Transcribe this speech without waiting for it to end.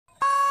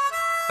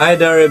Hi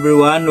there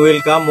everyone,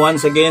 welcome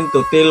once again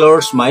to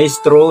Taylor's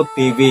Maestro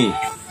TV,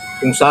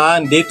 kung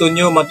saan dito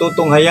nyo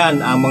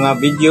matutunghayan ang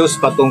mga videos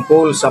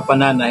patungkol sa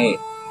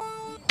pananahi.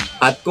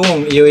 At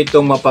kung iyo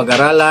itong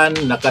mapag-aralan,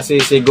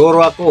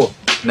 nakasisiguro ako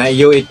na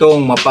iyo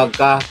itong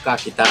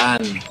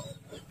mapagkakakitaan.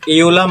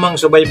 Iyo lamang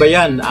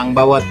subaybayan ang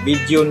bawat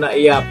video na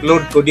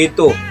i-upload ko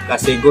dito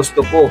kasi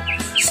gusto ko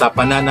sa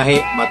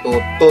pananahi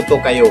matututo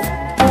kayo.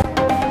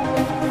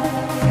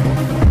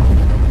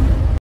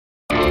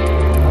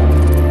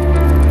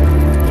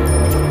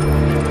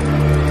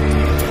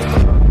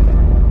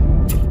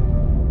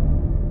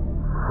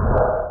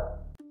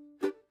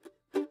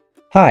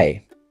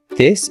 Hi,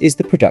 this is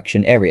the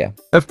production area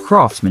of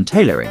Craftsman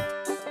Tailoring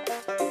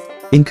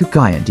in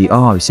Cagayan de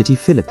Oro City,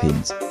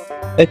 Philippines.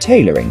 A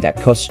tailoring that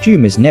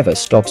costumers never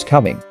stops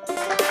coming.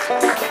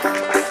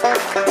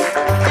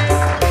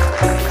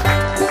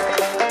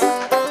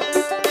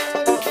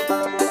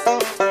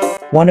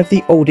 One of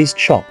the oldest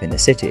shop in the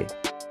city.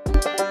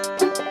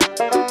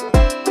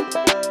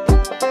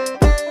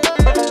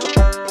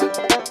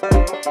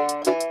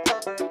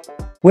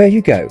 Where you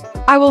go?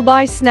 I will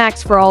buy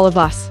snacks for all of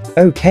us.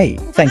 Okay,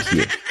 thank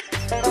you.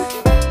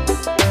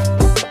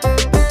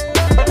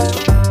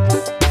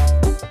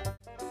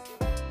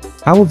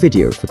 Our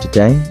video for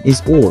today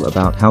is all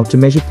about how to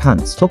measure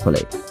pants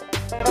properly.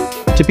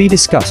 To be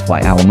discussed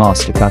by our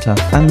master cutter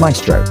and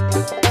maestro,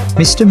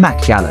 Mr.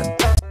 Mac Gallen.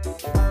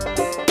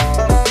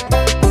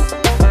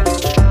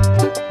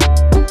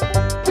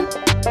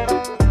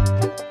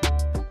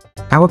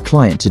 Our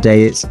client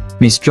today is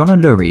Miss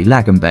Jonaluri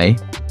Lagambe.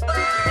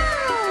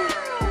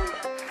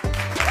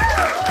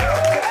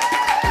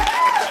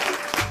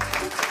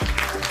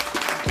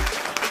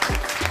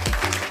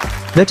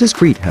 Let us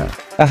greet her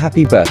a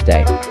happy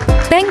birthday.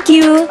 Thank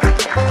you.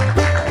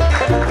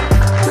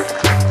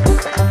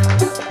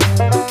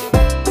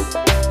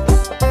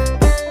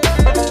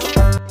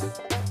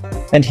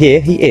 And here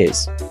he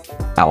is,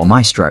 our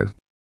maestro.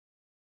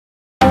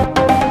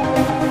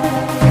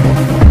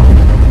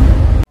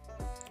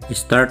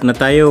 Start na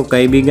tayo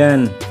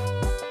kaibigan.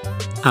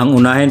 Ang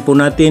unahin po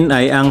natin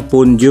ay ang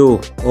punjo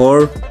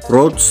or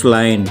crotch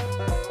line.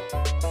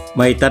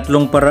 May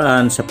tatlong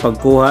paraan sa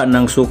pagkuha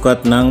ng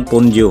sukat ng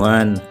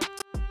punjuhan.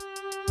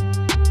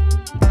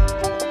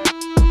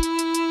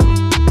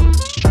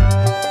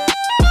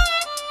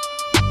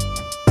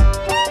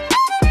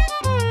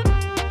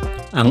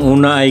 Ang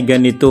una ay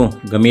ganito,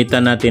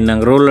 gamitan natin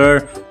ng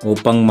roller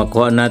upang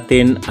makuha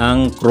natin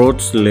ang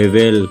crotch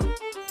level.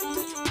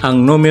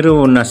 Ang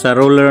numero na sa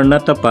roller na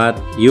tapat,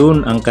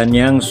 yun ang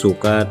kanyang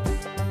sukat.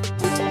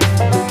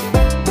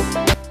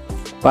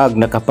 Pag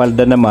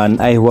nakapalda naman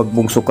ay huwag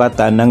mong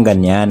sukatan ng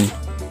ganyan.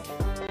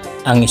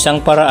 Ang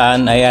isang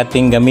paraan ay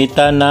ating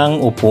gamitan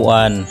ng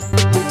upuan.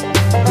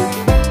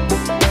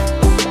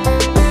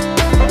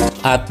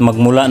 At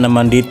magmula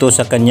naman dito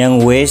sa kanyang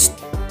waist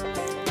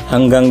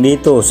hanggang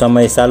dito sa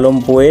may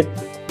salompuit,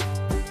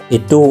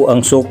 ito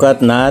ang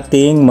sukat na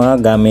ating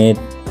magamit.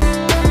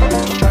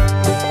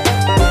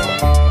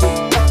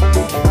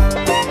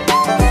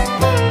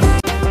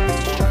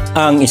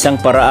 Ang isang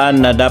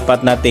paraan na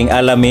dapat nating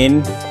alamin,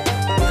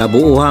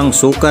 kabuuhang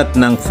sukat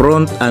ng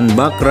front and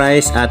back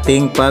rise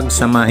ating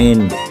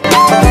pagsamahin.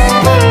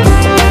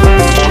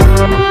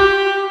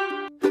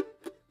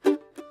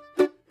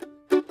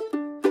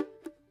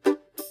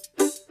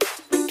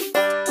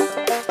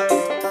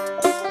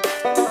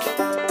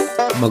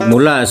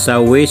 Magmula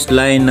sa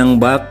waistline ng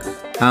back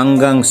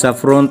hanggang sa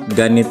front,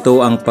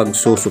 ganito ang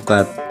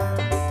pagsusukat.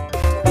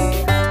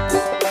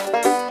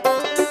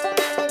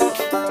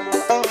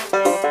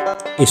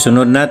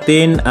 Isunod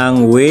natin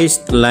ang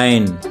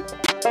waistline.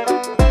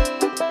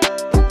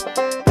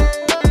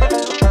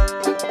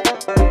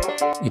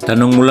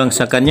 Itanong mo lang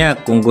sa kanya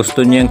kung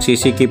gusto niyang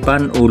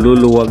sisikipan o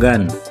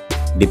luluwagan.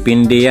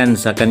 Depende yan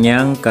sa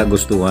kanyang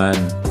kagustuhan.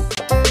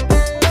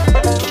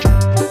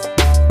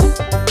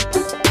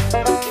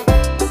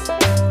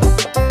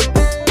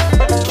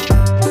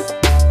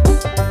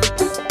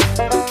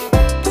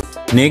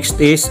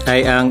 Next is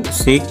ay ang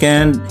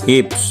second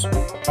hips.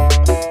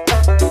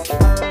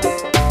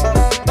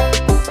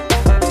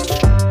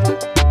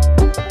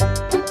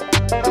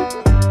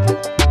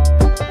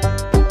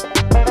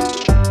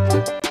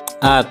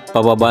 At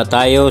pababa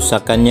tayo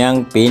sa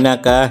kanyang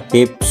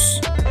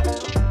pinaka-hips.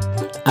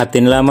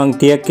 Atin lamang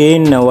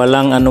tiyakin na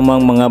walang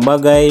anumang mga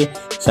bagay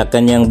sa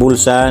kanyang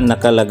bulsa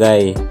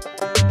nakalagay.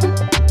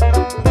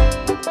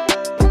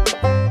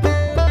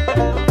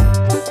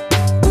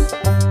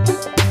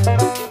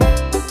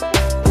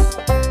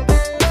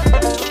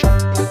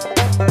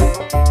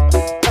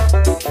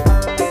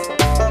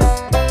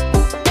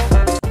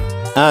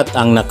 At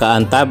ang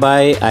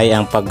nakaantabay ay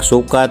ang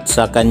pagsukat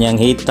sa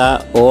kanyang hita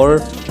or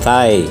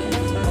thigh.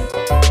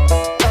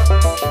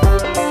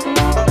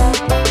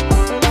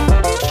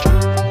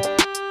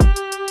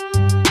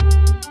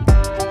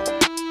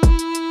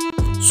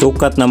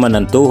 Sukat naman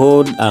ng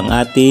tuhod ang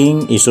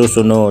ating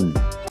isusunod.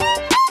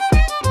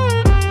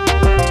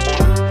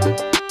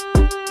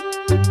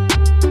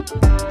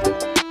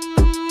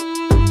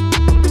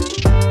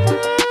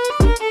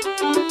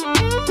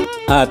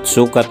 At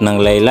sukat ng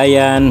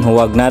laylayan,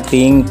 huwag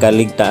nating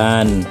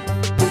kaligtaan.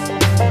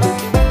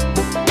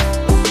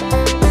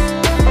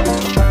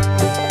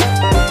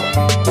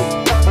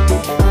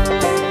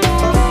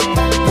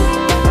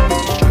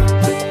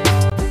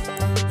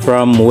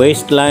 From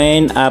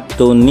waistline up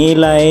to knee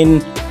line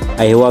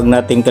ay huwag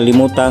nating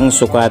kalimutang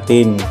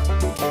sukatin.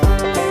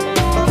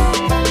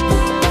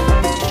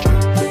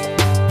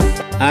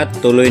 At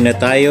tuloy na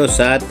tayo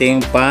sa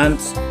ating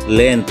pants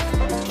length.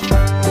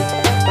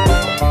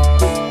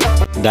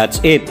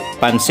 That's it,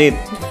 pansit.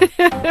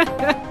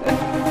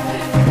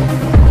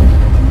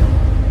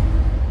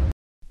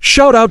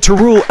 Shout out to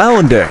Rule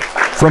Allende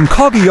from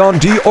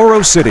Cagayan de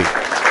Oro City.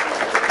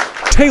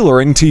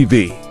 Tailoring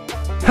TV,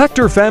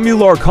 Hector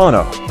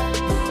Famularcano,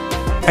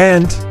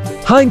 and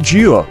Hein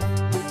Gio.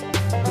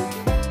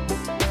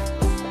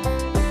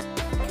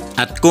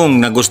 At kung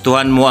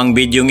nagustuhan mo ang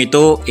video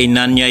ito,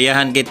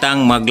 inanyayahan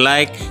kitang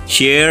mag-like,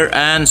 share,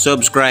 and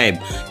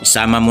subscribe.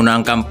 Isama mo na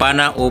ang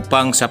kampana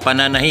upang sa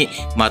pananahi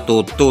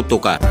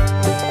matututo ka.